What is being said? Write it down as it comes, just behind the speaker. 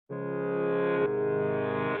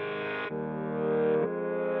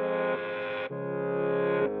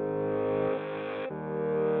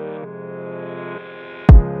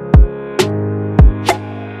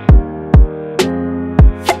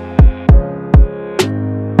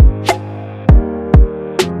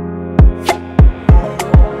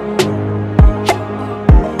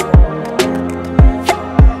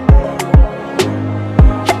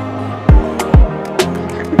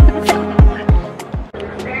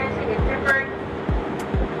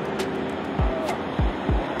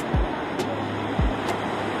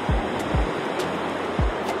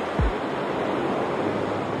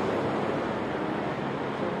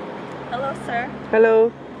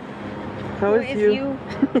Hello. How is you? you?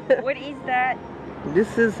 What is that?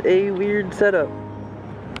 This is a weird setup.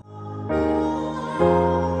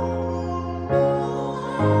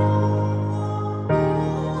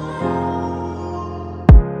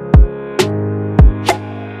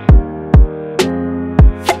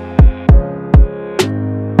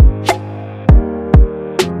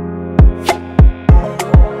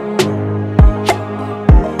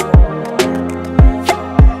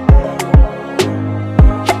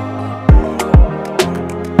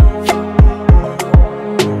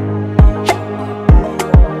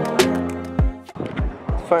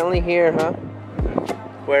 Finally here, huh?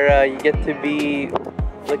 Where you get to be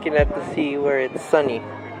looking at the sea where it's sunny. I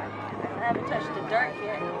haven't touched the dirt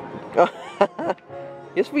yet. Oh,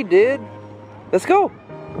 yes we did. Let's go. A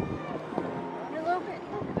little bit.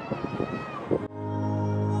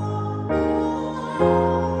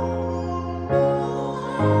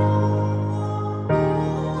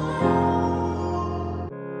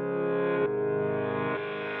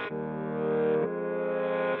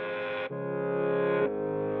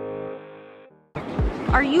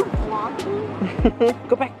 Are you vlogging?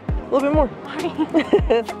 Go back. A little bit more.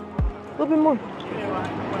 A little bit more.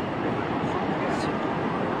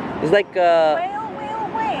 It's like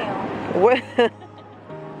what?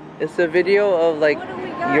 It's a video of like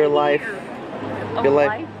your life. Of your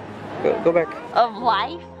life. Go back. Of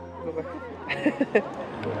life? Go back.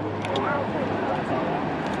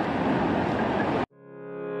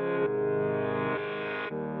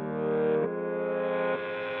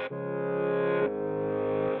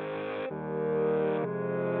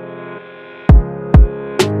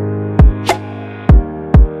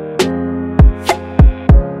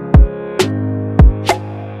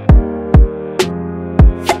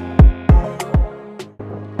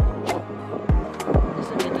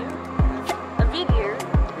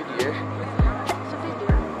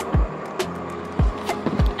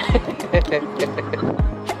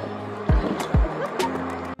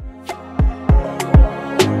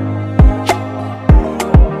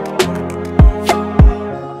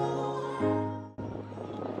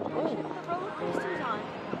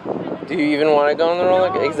 Do you even want to go on the roller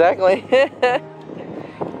coaster? Exactly.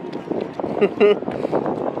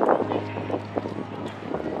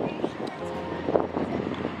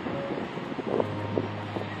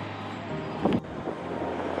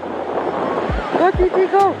 Go,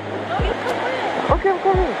 TT, go! No, you come in. Okay, I'm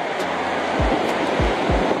coming.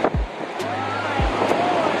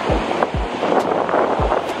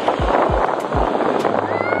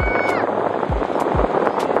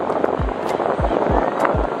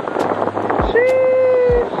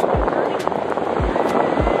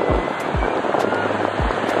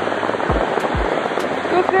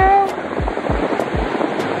 Good girl.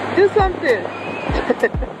 Do something.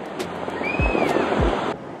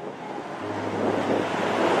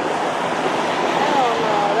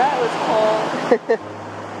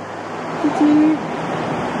 Titi,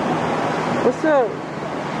 what's up?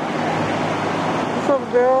 What's up,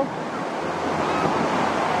 girl?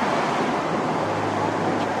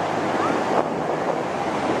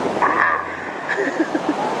 Ah.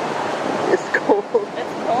 It's cold.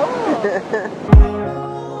 It's cold.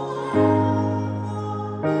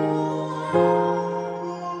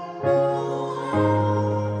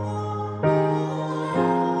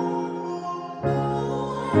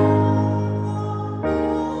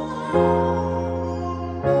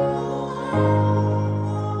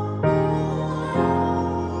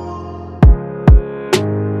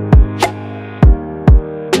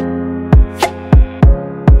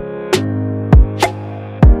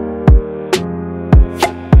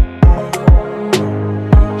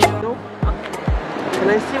 Can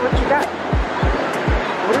I see what you got?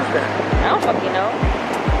 What is that? I don't fucking know.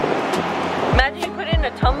 Imagine you put it in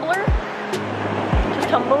a tumbler to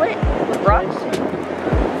tumble it with rocks.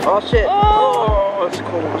 Oh shit! Oh, oh it's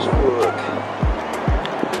cold as fuck.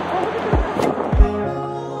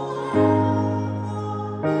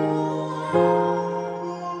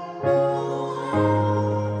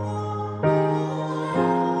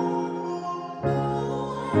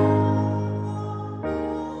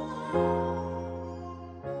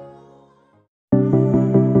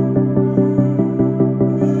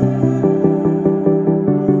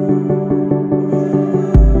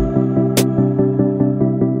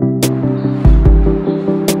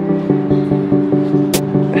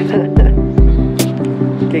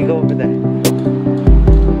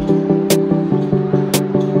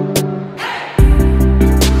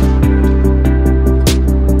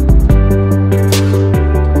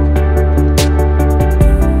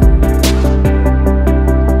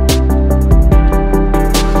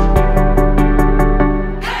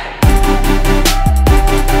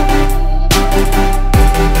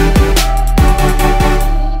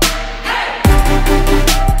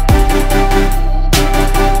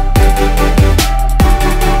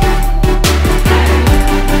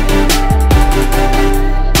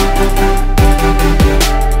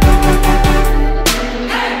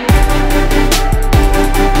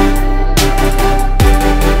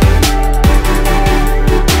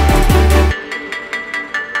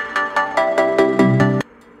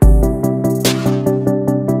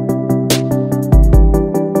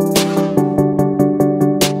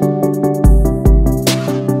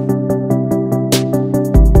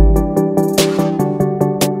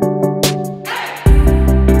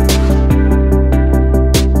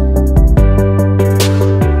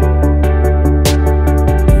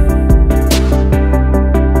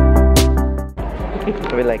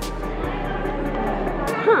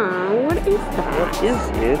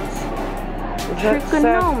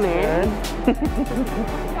 Trigonometry.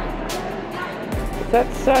 Is that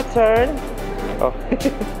Saturn? Oh.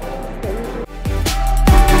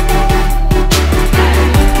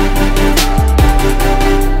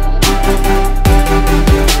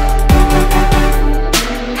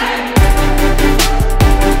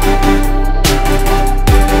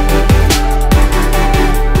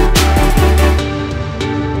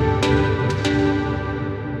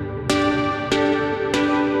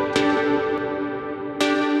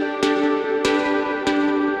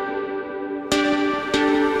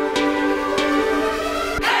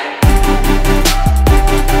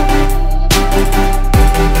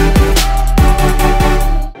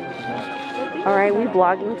 Alright, we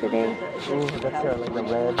vlogging today. Ooh, that's like the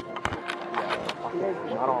red.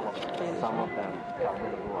 Not all of them. Some of them.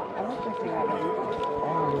 I don't think they have any.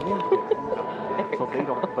 So they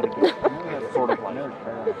don't, but again, it's sort of like, why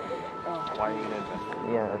are you gonna invest?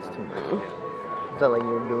 Yeah, that's too much. It's not like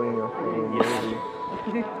you're doing a movie.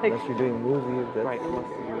 Unless you're doing movies, that's right. Unless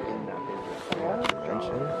you're in that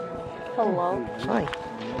business. Hello. Hi.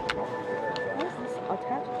 What is this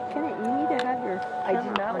attached? Can it, you need to have your. I do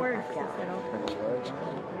not wear glasses. I don't put it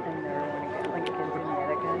in there like a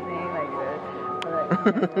quinceañera kind of thing, like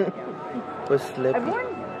this. Was slippy. I've worn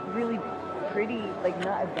really pretty, like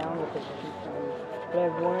not a gown with a but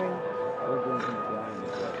I've worn.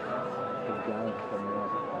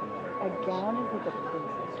 A gown is like a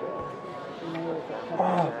princess dress.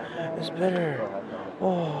 Oh, it's better.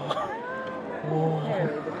 Oh.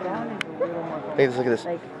 The gown is a little more. Hey, look at this.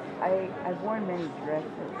 Like I've worn many dresses.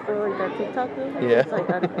 Or like that TikTok movie? Yeah. It's like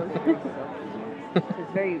that.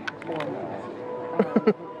 It's very formal.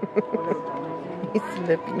 It's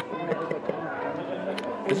slippy.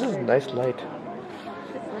 This is a nice light.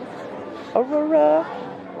 Aurora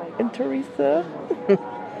and Teresa.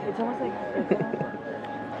 It's almost like.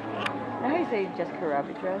 Now you say Jessica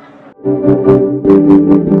Rabbit dress.